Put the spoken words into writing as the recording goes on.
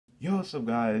Yo, what's up,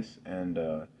 guys? And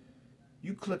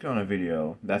you clicked on a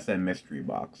video that said mystery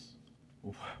box.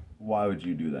 Why would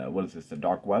you do that? What is this, the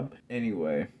dark web?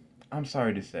 Anyway, I'm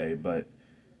sorry to say, but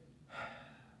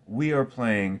we are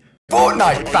playing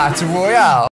Fortnite Battle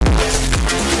Royale.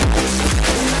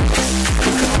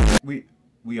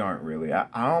 We aren't really. I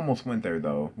almost went there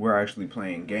though. We're actually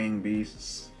playing Gang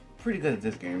Beasts. Pretty good at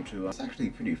this game too. It's actually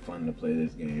pretty fun to play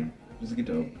this game. Just get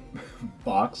to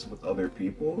box with other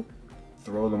people,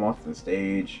 throw them off the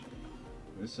stage.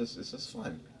 It's just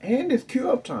fun. And it's queue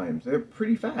up times. They're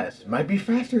pretty fast. Might be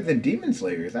faster than Demon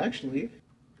Slayers actually.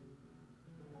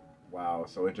 Wow,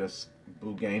 so it just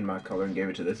blue gained my color and gave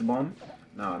it to this bomb?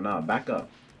 Nah, back up.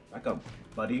 Back up,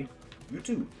 buddy. You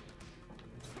too.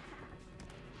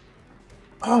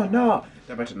 Oh no!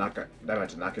 They're about to knock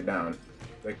it down.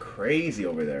 They're crazy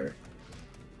over there.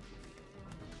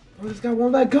 Oh, this guy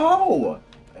won't let go!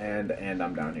 And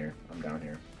I'm down here. I'm down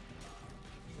here.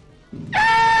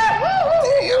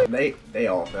 Damn! They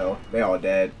all fell. They all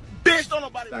dead. Bitch, don't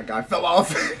nobody. That guy fell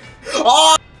off.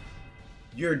 Oh!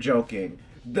 You're joking.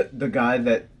 The guy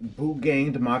that boot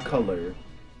ganged my color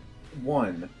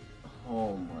won.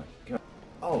 Oh my god.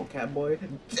 Oh, Catboy.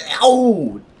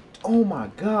 Oh my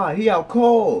god, he out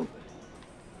cold.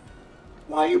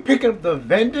 Why are you picking up the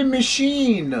vending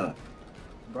machine?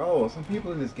 Bro, some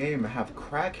people in this game have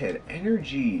crackhead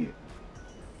energy.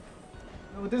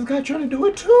 No, this guy trying to do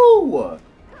it too. Oh,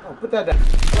 put that down.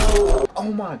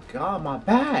 Oh my god, my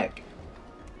back.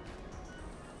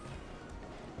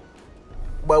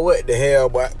 But what the hell,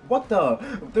 boy? What the?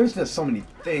 There's just so many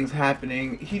things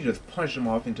happening. He just punched him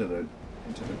off into the.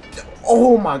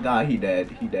 Oh my god, he dead.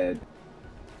 He dead.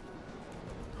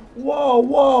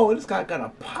 Whoa, this guy got a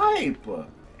pipe.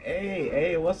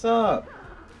 Hey, what's up?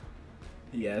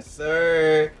 Yes,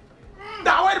 sir.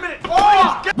 Now wait a minute.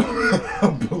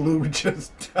 Oh! Blue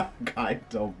just got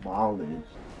demolished.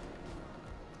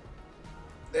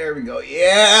 There we go.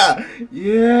 Yeah.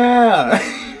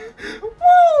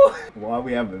 Woo! Why are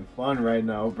we having fun right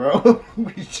now, bro?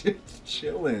 We just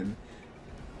chilling.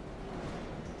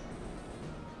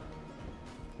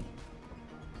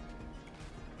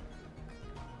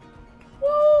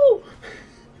 Woo!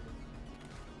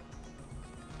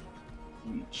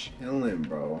 We chilling,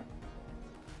 bro.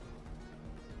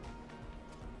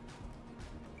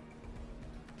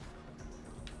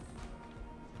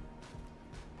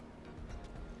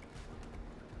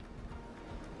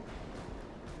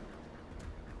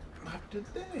 The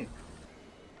thing.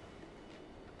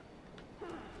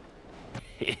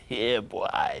 Yeah,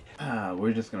 boy.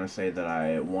 We're just gonna say that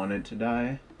I wanted to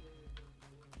die.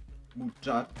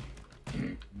 Mucha.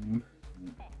 Come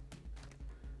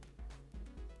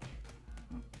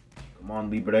on,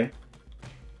 Libre.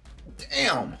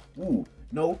 Damn! Ooh,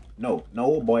 no,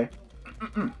 boy.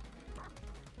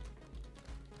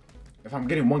 If I'm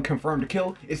getting one confirmed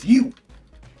kill, it's you!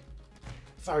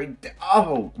 Sorry.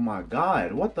 Oh my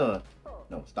god, what the?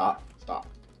 No, stop.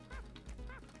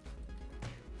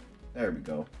 There we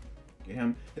go. Get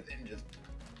him. And then just.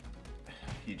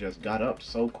 He just got up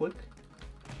so quick.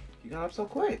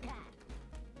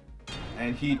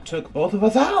 And he took both of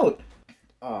us out!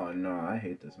 Oh no, I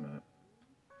hate this map.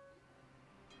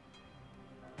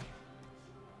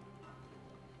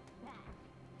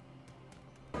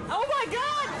 Oh my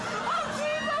god! Oh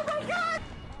jeez, oh my god!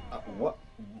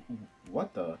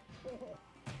 What the?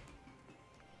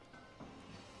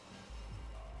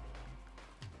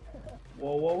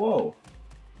 Whoa.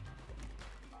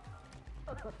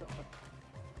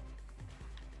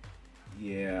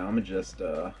 Yeah, I'm just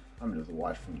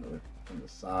watch from the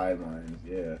sidelines,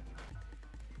 yeah.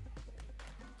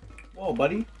 Whoa,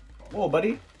 buddy.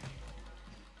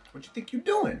 What you think you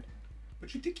doing?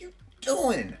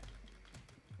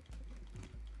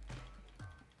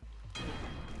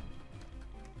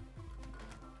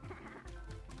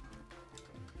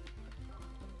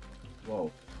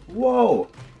 Whoa.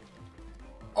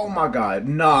 Oh my god,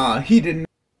 nah, he didn't.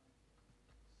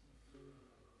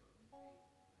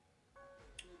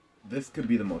 This could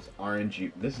be the most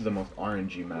RNG. This is the most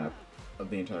RNG map of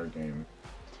the entire game.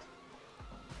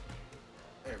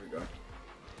 There we go.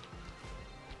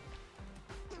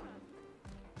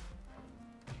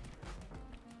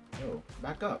 Yo,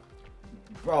 back up.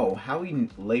 Bro, how he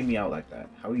lay me out like that?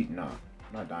 Nah, I'm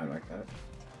not dying like that.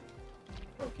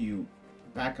 Bro, can you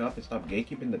back up and stop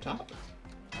gatekeeping the top?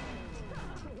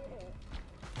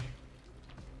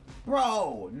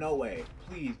 Bro, no way.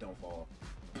 Please don't fall.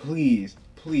 Please,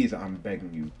 I'm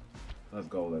begging you. Let's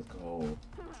go.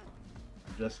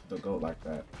 Just the goat like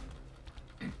that.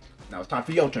 Now it's time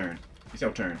for your turn. It's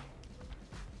your turn.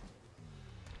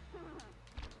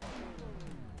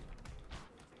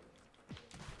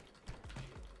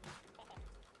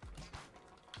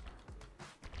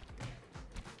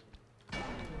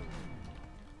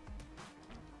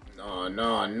 No,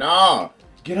 no, no!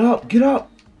 Get up, get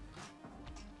up!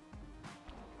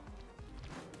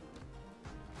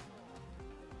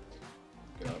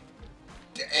 Get up.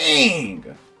 Dang!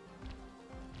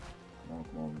 Come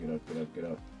on, get up, get up, get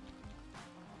up.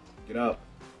 Get up.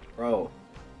 Bro,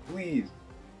 please.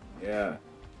 Yeah.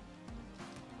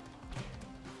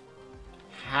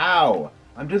 How?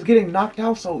 I'm just getting knocked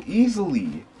out so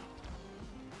easily.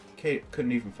 Kate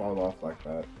couldn't even fall off like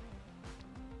that.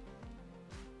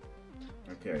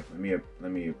 Okay, let me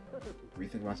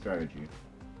rethink my strategy.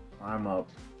 Climb up,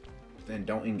 then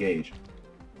don't engage.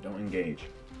 Don't engage.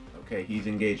 Okay, he's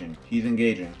engaging. He's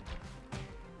engaging.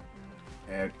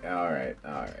 Alright, alright.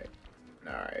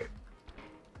 Alright.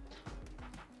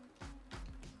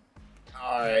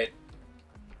 Alright.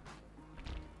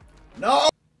 No!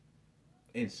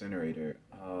 Incinerator.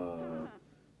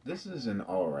 This is an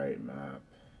alright map.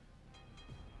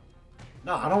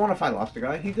 No, I don't want to fight Lobster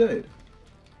Guy. He good.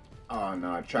 Oh,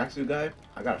 no. Tracksuit Guy?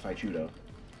 I gotta fight you, though.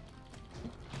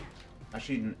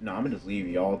 Actually, no. I'm gonna just leave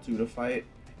y'all two to fight.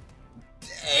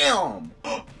 Damn!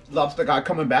 Lobster Guy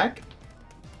coming back?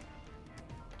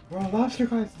 Bro, Lobster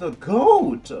Guy's the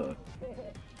GOAT!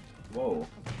 Whoa.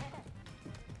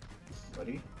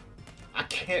 Buddy? I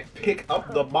can't pick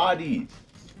up the bodies!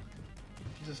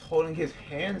 He's just holding his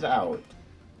hands out.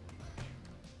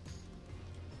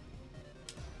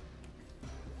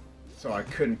 So I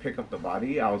couldn't pick up the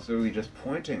body? I was literally just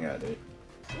pointing at it.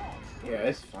 Yeah,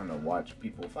 it's fun to watch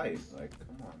people fight. Like,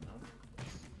 come on,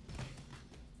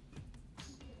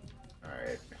 now.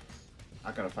 Alright.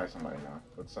 I gotta fight somebody now.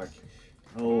 Looks like...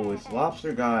 Oh, it's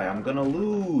Lobster Guy. I'm gonna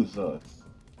lose.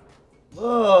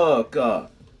 Look! I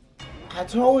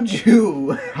told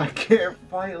you! I can't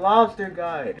fight Lobster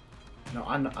Guy! No,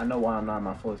 I know why I'm not at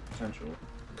my fullest potential.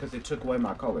 Because they took away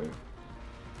my color.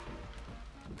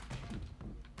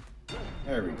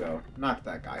 There we go. Knock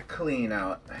that guy clean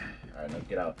out. Alright, now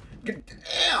get out. Get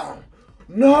down!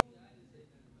 No!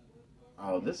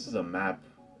 Oh, this is a map.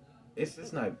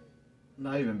 It's not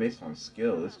even based on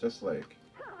skill. It's just like...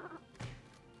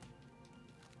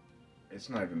 It's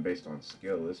not even based on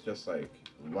skill. It's just like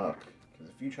luck. Because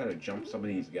if you try to jump some of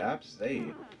these gaps,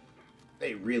 they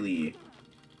really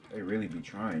be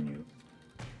trying you.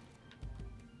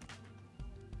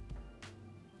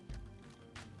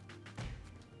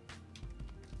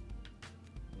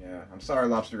 Yeah, I'm sorry,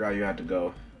 Lobster Guy, you had to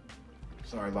go.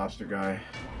 Sorry, Lobster Guy.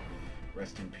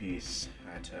 Rest in peace.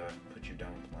 I had to put you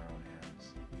down with my own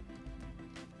hands.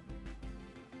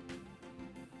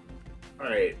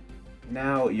 Alright.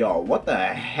 Now, y'all, what the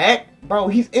heck? Bro,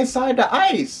 he's inside the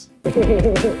ice!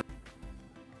 Bro,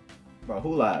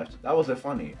 who laughed? That wasn't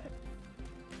funny.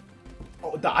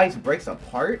 Oh, the ice breaks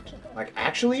apart? Like,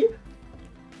 actually?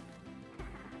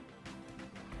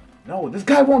 No, this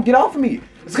guy won't get off of me!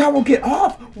 This guy won't get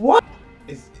off! What?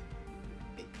 Is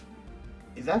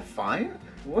that fine?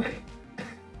 What?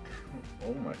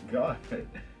 Oh my god.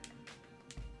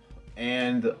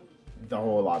 And the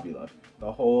whole lobby left.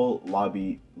 The whole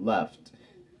lobby left.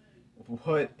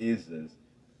 What is this?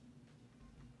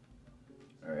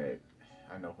 Alright.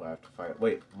 I know who I have to fight.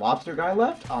 Wait, Lobster Guy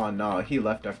left? Oh no, he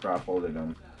left after I folded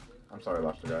him. I'm sorry,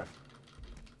 Lobster Guy.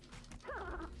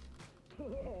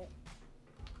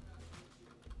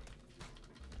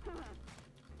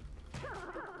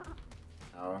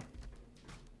 Oh.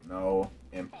 No.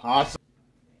 Impossible.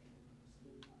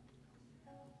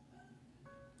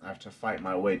 I have to fight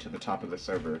my way to the top of the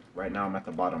server. Right now I'm at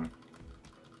the bottom.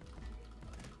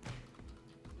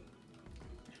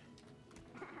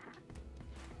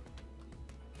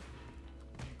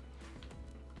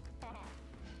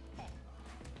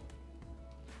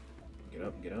 Get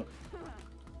up, get up.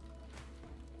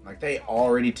 Like, they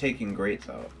already taking grates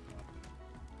out.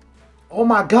 Oh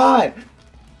my god!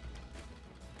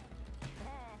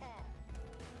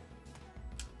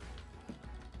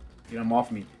 Get him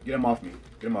off me. Get him off me.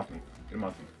 Get him off me. Get him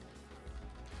off me.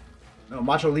 No,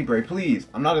 Macho Libre, please.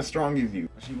 I'm not as strong as you.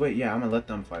 Actually, wait, yeah, I'm gonna let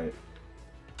them fight.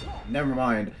 Never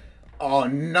mind. Oh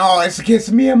no, it's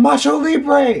against me and Macho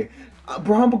Libre!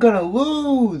 Bro, I'm gonna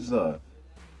lose! Bro,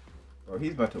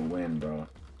 he's about to win, bro.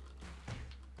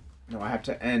 No, I have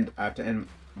to end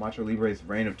Macho Libre's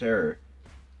reign of terror.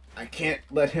 I can't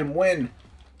let him win.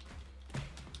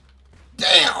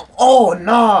 Damn! Oh,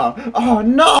 nah! Oh,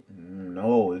 no!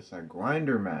 No, it's a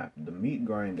grinder map. The meat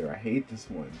grinder. I hate this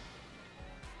one.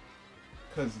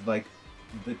 Because, like,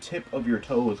 the tip of your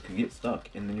toes could get stuck,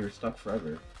 and then you're stuck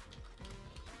forever.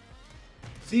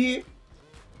 See?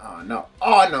 Oh, no.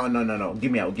 Oh, no, no, no, no.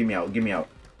 Get me out, get me out, get me out.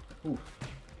 Ooh,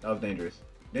 that was dangerous.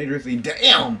 Dangerously.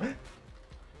 Damn!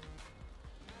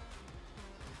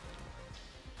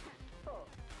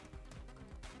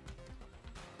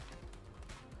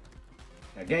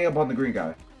 Yeah, gang up on the green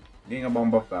guy. Gang up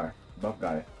on buff guy. Buff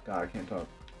guy. God, I can't talk.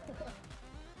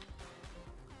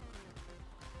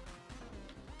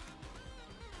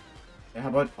 Yeah, how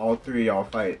about all three of y'all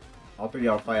fight? All three of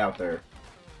y'all fight out there.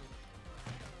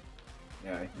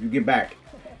 Yeah, you get back.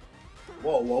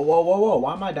 Whoa, whoa, whoa, whoa, whoa.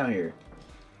 Why am I down here?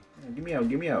 Yeah, get me out,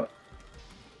 get me out.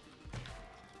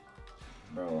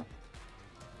 Bro.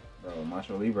 Bro,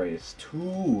 Macho Libre is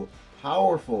too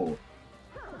powerful.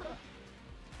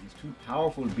 He's too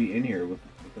powerful to be in here with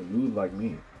a noob like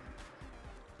me.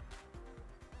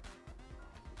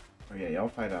 Oh yeah, y'all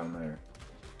fight down there.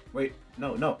 Wait,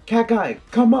 no, no. Cat guy,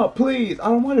 come up, please. I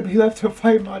don't want to be left to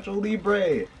fight Macho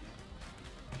Libre.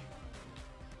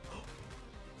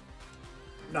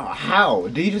 No, how?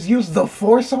 Did you just use the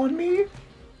force on me?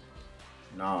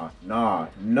 Nah, nah,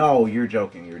 no, you're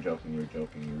joking, you're joking, you're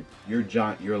joking, you're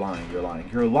lying, you're lying,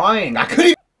 you're lying! I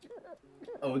couldn't.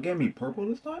 Oh, it gave me purple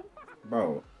this time?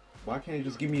 Bro, why can't it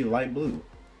just give me light blue?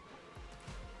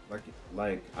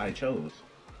 Like I chose.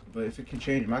 But if it can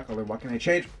change my color, why can't I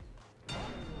change?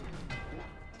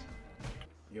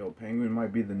 Yo, Penguin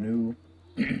might be the new,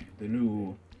 the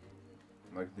new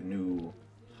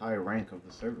high rank of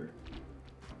the server.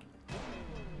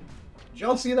 Did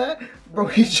y'all see that? Bro,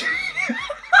 he just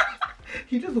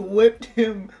whipped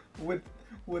him with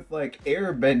like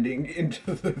air bending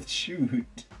into the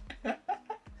chute.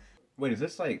 Wait, is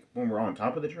this like when we're on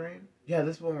top of the train? Yeah,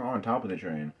 this is when we're on top of the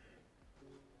train.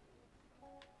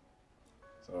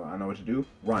 So I know what to do.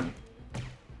 Run.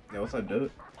 Yeah, what's up,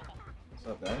 dude? What's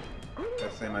up, guys?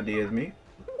 Got the same idea as me.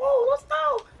 Whoa, let's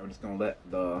go! I'm just gonna let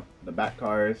the back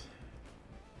cars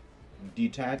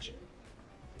detach.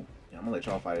 Yeah, I'm gonna let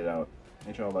y'all fight it out.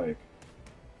 Ain't y'all like...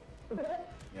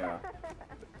 Yeah.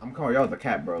 I'm calling y'all the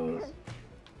cat bros.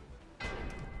 Yeah,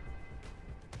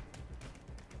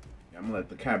 I'm gonna let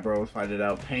the cat bros fight it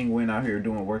out. Penguin out here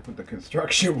doing work with the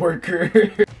construction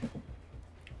worker.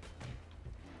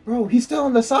 Bro, he's still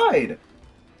on the side.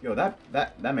 Yo, that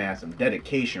man has some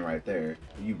dedication right there.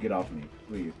 You get off me,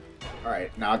 please.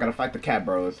 Alright, now I gotta fight the cat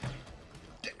bros.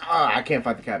 Ah, I can't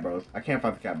fight the cat bros. I can't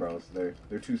fight the cat bros.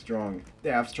 They're too strong. They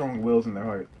have strong wills in their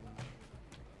heart.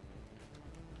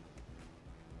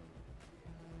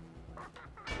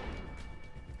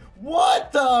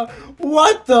 What the?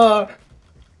 What the?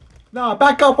 Nah,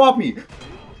 back up off me.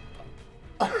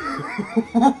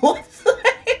 What the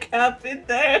heck happened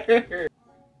there?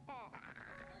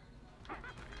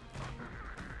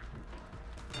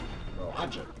 Bro, I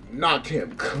just knocked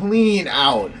him clean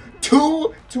out.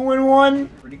 Two and one.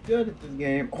 Pretty good at this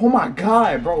game. Oh my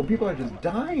god, bro. People are just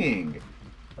dying.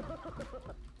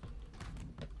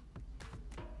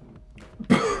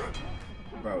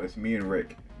 Bro, it's me and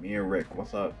Rick. Me and Rick.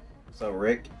 What's up? What's up,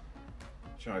 Rick?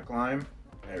 Trying to climb?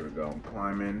 There we go. I'm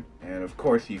climbing. And of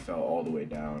course he fell all the way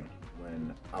down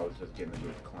when I was just getting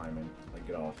good climbing. Like,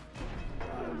 get off.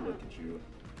 Look at you.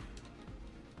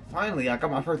 Finally, I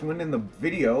got my first win in the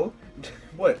video.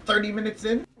 What, 30 minutes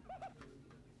in?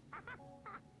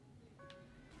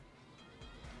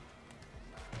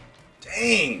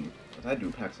 Dang! That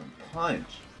dude packed some punch.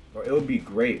 Or it would be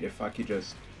great if I could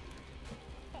just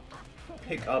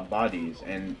pick up bodies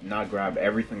and not grab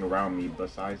everything around me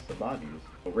besides the bodies.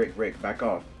 Oh, Rick, back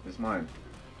off. It's mine.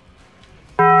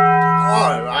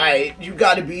 Alright, you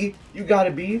gotta be.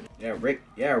 Yeah,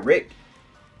 Rick.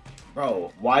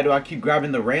 Bro, why do I keep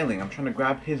grabbing the railing? I'm trying to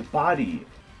grab his body.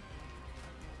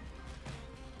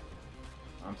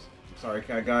 I'm sorry,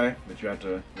 cat guy, but you have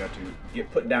to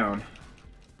get put down.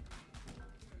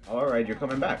 Alright, you're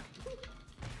coming back.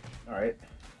 Alright,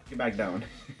 get back down.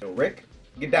 Yo, Rick,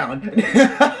 get down.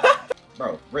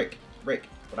 Bro, Rick, what'd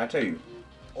I tell you?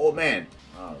 Old man.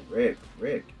 Rick,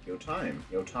 your time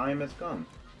has come.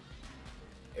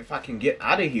 If I can get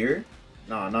out of here.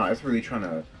 Nah, it's really trying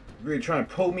to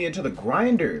pull me into the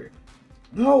grinder.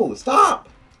 No, stop.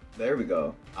 There we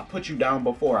go. I put you down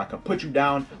before. I can put you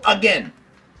down again.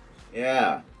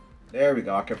 Yeah. There we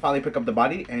go. I can finally pick up the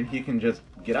body and he can just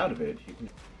get out of it.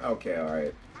 Okay,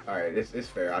 alright. Alright, it's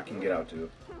fair. I can get out too.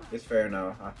 It's fair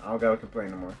now. I don't gotta complain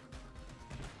no more.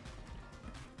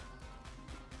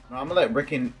 No, I'm gonna let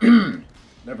Rick and...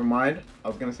 Never mind. I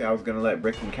was gonna say I was gonna let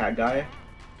Rick and Cat Guy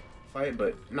fight,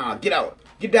 but... Nah, get out.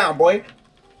 Get down, boy.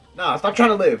 Nah, stop trying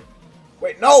to live.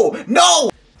 Wait, no!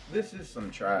 This is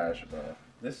some trash, bro.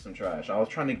 This is some trash. I was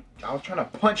trying to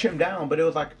punch him down, but it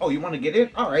was like, oh, you want to get in?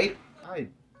 Alright. I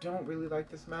don't really like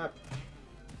this map.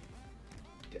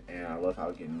 And I love how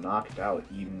I get knocked out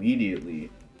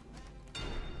immediately.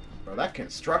 Bro, that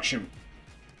construction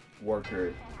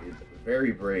worker is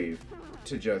very brave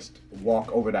to just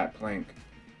walk over that plank.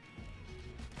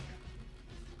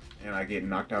 And I get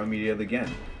knocked out immediately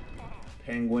again.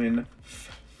 Penguin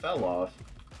fell off.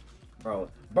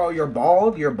 Bro, you're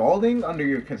bald? You're balding under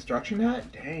your construction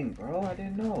hat? Dang, bro, I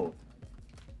didn't know.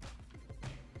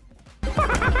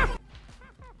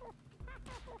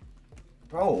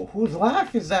 Bro, whose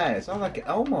laugh is that? It sounds like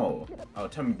Elmo. Oh,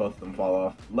 tell me both of them fall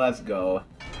off. Let's go.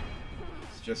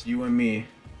 It's just you and me,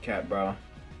 cat, bro.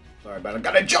 Sorry, but I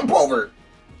gotta jump over.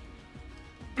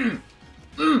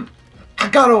 I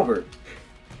got over.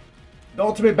 The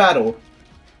ultimate battle.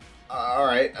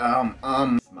 Alright,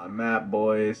 my map,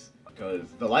 boys.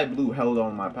 Because the light blue held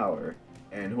on my power.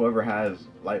 And whoever has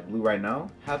light blue right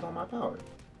now has all my power.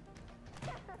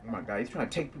 Oh my god, he's trying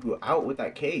to take people out with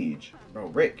that cage. Bro,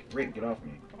 Rick, get off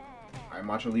me. Alright,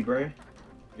 Macho Libre.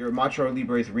 You're Macho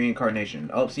Libre's reincarnation.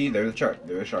 Oh, see, there's the shark.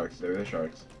 There's the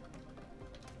sharks.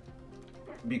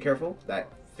 Be careful. That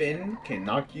fin can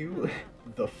knock you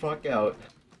the fuck out.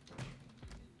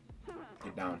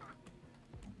 Get down.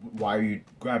 Why are you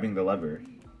grabbing the lever?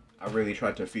 I really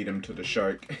tried to feed him to the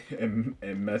shark and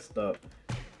messed up.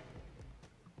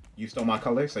 You stole my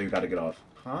color, so you gotta get off.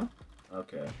 Huh?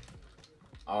 Okay.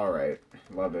 Alright.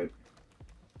 Love it.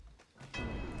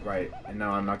 Right. And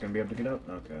now I'm not gonna be able to get up?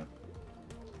 Okay.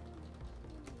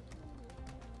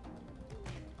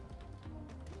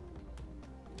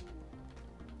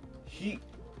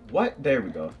 What? There we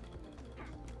go.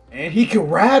 And he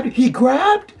grabbed? He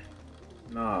grabbed?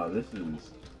 Nah, this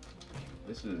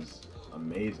is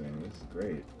amazing. This is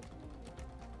great.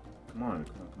 Come on.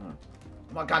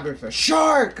 Oh my god, there's a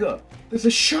shark! There's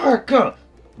a shark!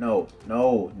 No.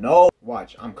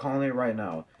 Watch, I'm calling it right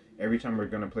now. Every time we're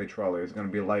gonna play Trawler, it's gonna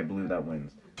be light blue that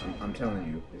wins. I'm telling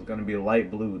you, it's gonna be light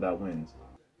blue that wins.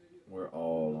 We're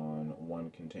all on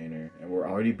one container, and we're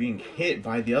already being hit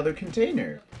by the other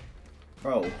container.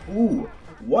 Bro, who?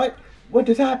 What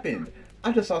just happened?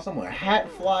 I just saw someone's hat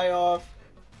fly off.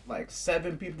 Like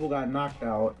 7 people got knocked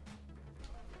out,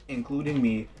 including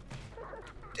me.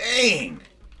 Dang!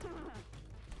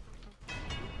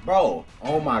 Bro,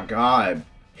 oh my god.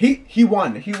 He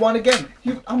won. He won again.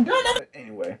 I'm done.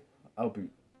 Anyway, I hope you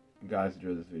guys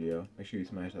enjoyed this video. Make sure you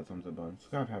smash that thumbs up button.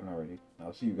 Subscribe if you haven't already.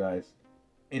 I'll see you guys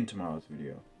in tomorrow's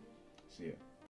video. See ya.